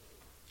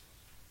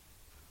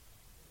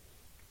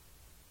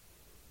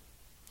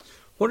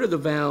 What are the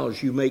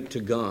vows you make to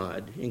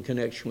God in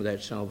connection with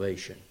that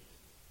salvation?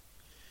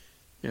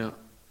 Now,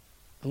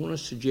 I want to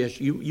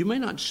suggest, you may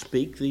not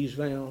speak these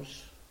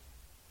vows,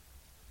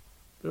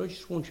 but I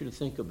just want you to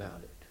think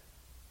about it.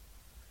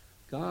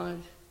 God,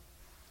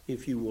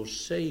 if you will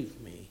save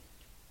me,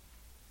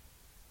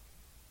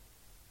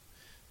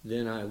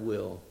 then I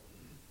will.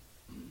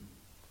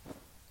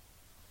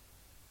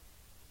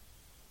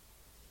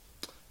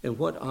 And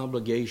what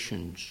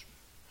obligations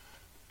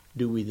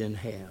do we then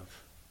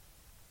have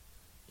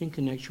in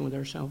connection with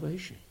our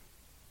salvation?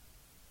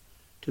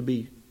 To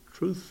be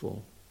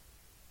truthful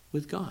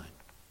with God.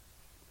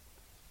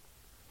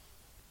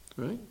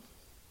 Right?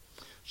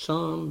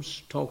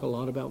 Psalms talk a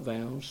lot about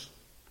vows,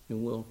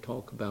 and we'll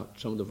talk about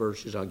some of the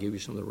verses. I'll give you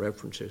some of the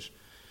references.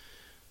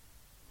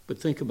 But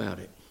think about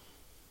it.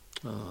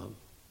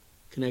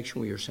 Connection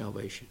with your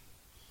salvation.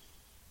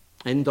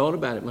 I hadn't thought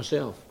about it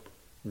myself.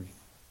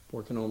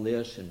 Working on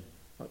this, and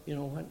you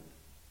know what?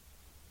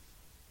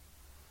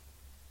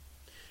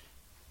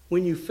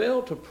 When you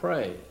fail to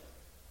pray,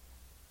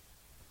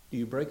 do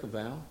you break a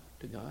vow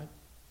to God?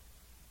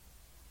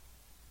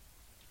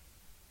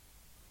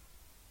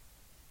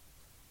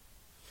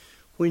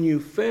 When you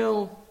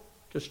fail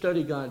to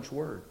study God's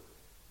Word,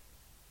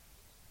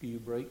 do you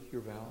break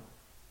your vow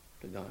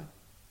to God?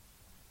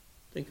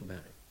 Think about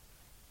it.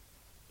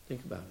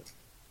 Think about it.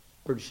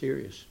 Pretty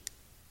serious.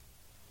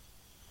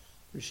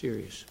 Pretty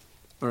serious.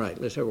 All right,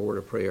 let's have a word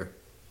of prayer,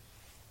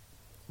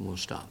 and we'll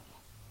stop.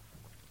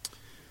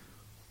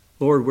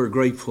 Lord, we're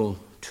grateful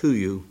to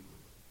you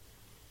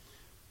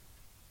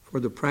for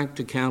the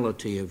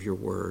practicality of your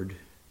word,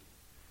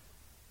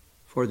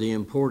 for the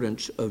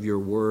importance of your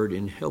word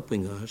in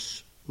helping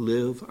us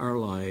live our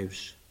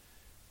lives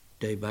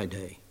day by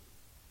day.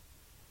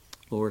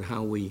 Lord,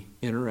 how we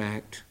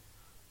interact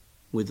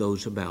with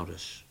those about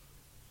us.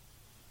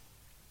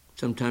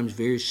 Sometimes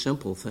very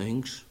simple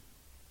things,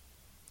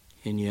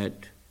 and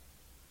yet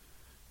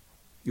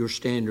your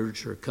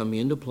standards are coming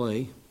into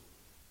play.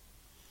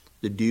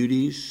 The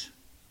duties,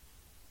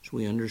 as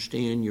we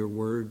understand your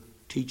word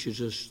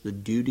teaches us the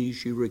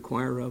duties you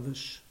require of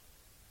us.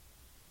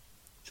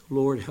 So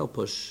Lord, help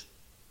us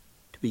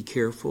to be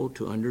careful,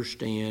 to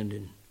understand,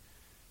 and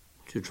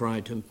to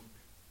try to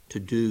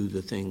do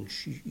the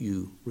things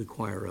you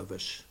require of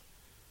us.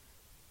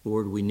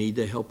 Lord, we need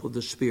the help of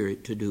the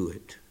Spirit to do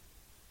it.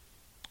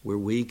 We're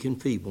weak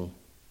and feeble.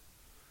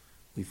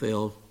 We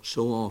fail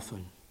so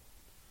often.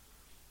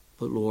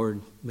 But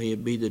Lord, may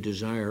it be the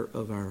desire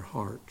of our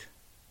heart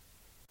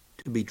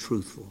to be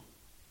truthful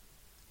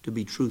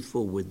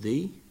with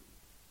thee,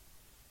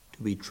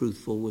 to be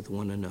truthful with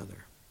one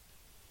another.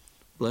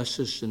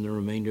 Bless us in the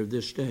remainder of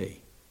this day.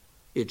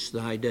 It's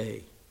thy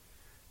day.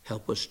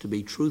 Help us to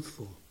be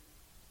truthful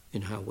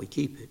in how we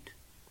keep it.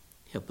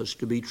 Help us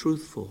to be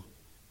truthful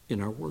in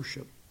our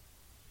worship.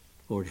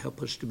 Lord,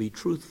 help us to be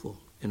truthful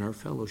in our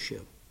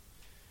fellowship.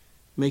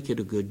 Make it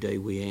a good day,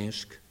 we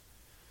ask.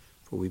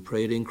 For we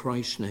pray it in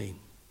Christ's name.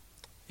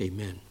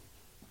 Amen.